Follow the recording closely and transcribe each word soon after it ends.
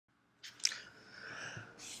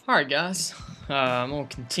Alright guys, I'm going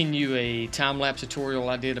to continue a time-lapse tutorial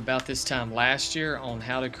I did about this time last year on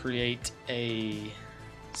how to create a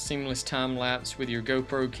seamless time-lapse with your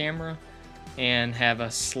GoPro camera and have a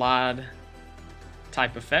slide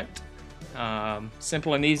type effect.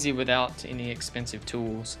 Simple and easy without any expensive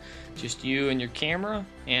tools. Just you and your camera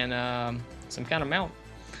and some kind of mount.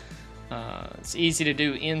 It's easy to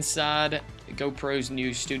do inside GoPro's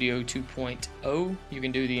new Studio 2.0. You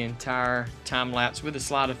can do the entire time-lapse with the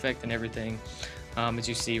slide effect and everything, as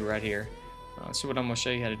you see right here. So what I'm going to show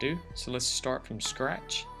you how to do. So let's start from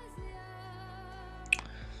scratch.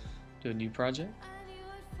 Do a new project.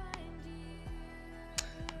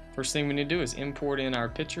 First thing we need to do is import in our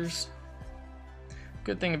pictures.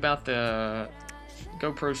 Good thing about the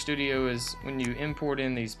GoPro Studio is when you import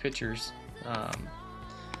in these pictures,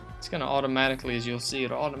 it's going to automatically, as you'll see,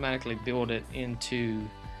 it'll automatically build it into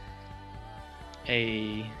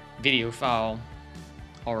a video file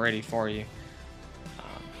already for you.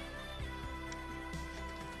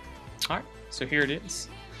 Alright, so here it is.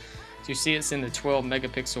 So you see it's in the 12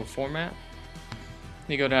 megapixel format.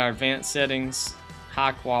 You go to our advanced settings,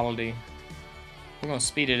 high quality. We're going to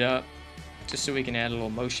speed it up just so we can add a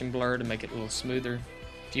little motion blur to make it a little smoother.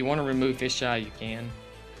 If you want to remove fisheye, you can.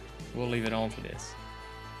 We'll leave it on for this.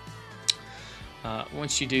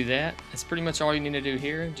 Once you do that, that's pretty much all you need to do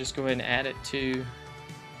here. Just go ahead and add it to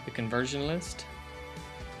the conversion list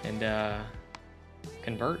and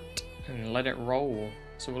convert and let it roll.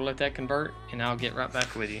 So we'll let that convert and I'll get right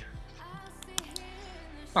back with you.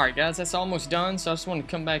 Alright guys, that's almost done, so I just want to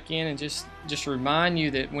come back in and just remind you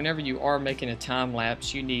that whenever you are making a time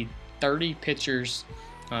lapse, you need 30 pictures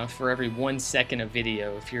for every 1 second of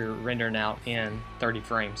video if you're rendering out in 30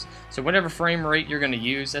 frames. So whatever frame rate you're going to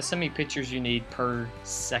use, that's how many pictures you need per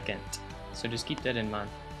second. So just keep that in mind.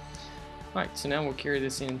 Alright, so now we'll carry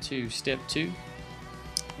this into step 2.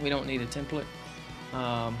 We don't need a template.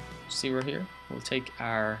 See right here, we'll take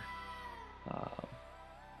our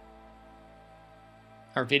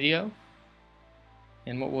video,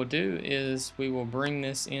 and what we'll do is we will bring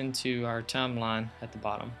this into our timeline at the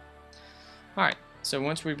bottom. Alright, so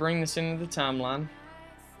once we bring this into the timeline,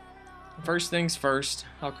 first things first,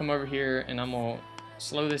 I'll come over here and I'm going to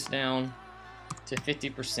slow this down to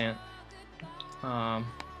 50%.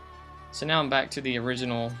 So now I'm back to the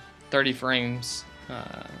original 30 frames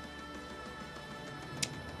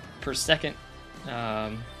per second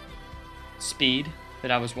speed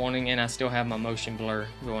that I was wanting, and I still have my motion blur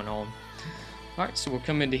going on. Alright, so we'll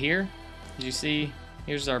come into here. As you see,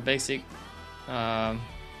 here's our basic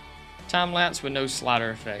time-lapse with no slider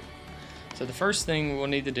effect. So the first thing we'll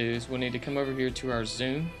need to do is we'll need to come over here to our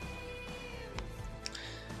zoom,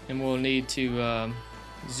 and we'll need to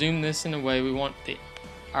zoom this in a way we want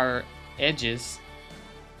our edges,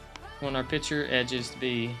 we want our picture edges to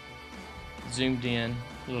be zoomed in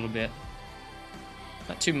a little bit.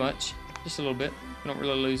 Not too much, just a little bit. We don't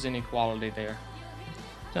really lose any quality there.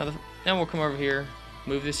 Now we'll come over here,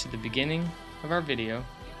 move this to the beginning of our video,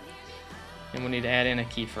 and we'll need to add in a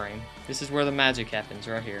keyframe. This is where the magic happens,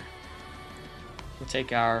 right here. We'll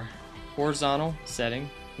take our horizontal setting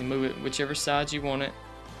and move it whichever side you want it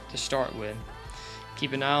to start with.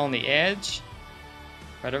 Keep an eye on the edge,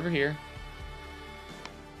 right over here.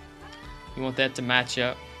 You want that to match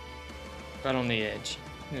up right on the edge.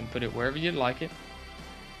 And then put it wherever you'd like it.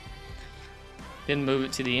 Then move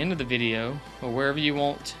it to the end of the video, or wherever you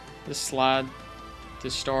want the slide to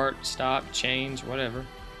start, stop, change, whatever.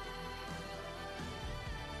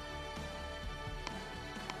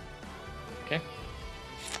 Okay.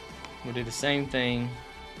 We'll do the same thing.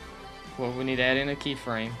 Well, we need to add in a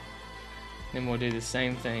keyframe. Then we'll do the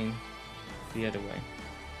same thing the other way.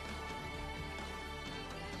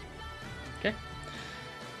 Okay.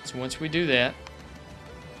 So once we do that,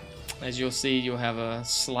 as you'll see, you'll have a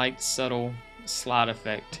slight subtle slide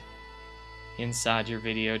effect inside your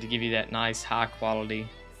video to give you that nice high quality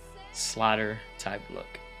slider type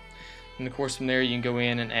look. And of course from there you can go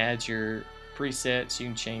in and add your presets. You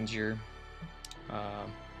can change your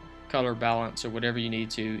color balance or whatever you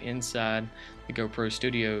need to inside the GoPro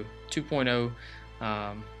Studio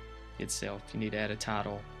 2.0 itself. If you need to add a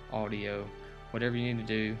title, audio, whatever you need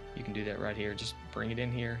to do, you can do that right here. Just bring it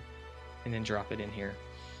in here and then drop it in here.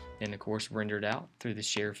 And of course render it out through the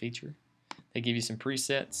share feature. They give you some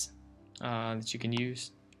presets that you can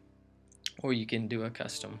use, or you can do a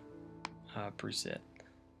custom preset.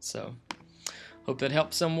 So hope that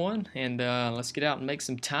helps someone, and let's get out and make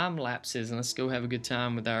some time lapses, and let's go have a good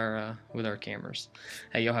time with our cameras.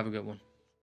 Hey, y'all have a good one.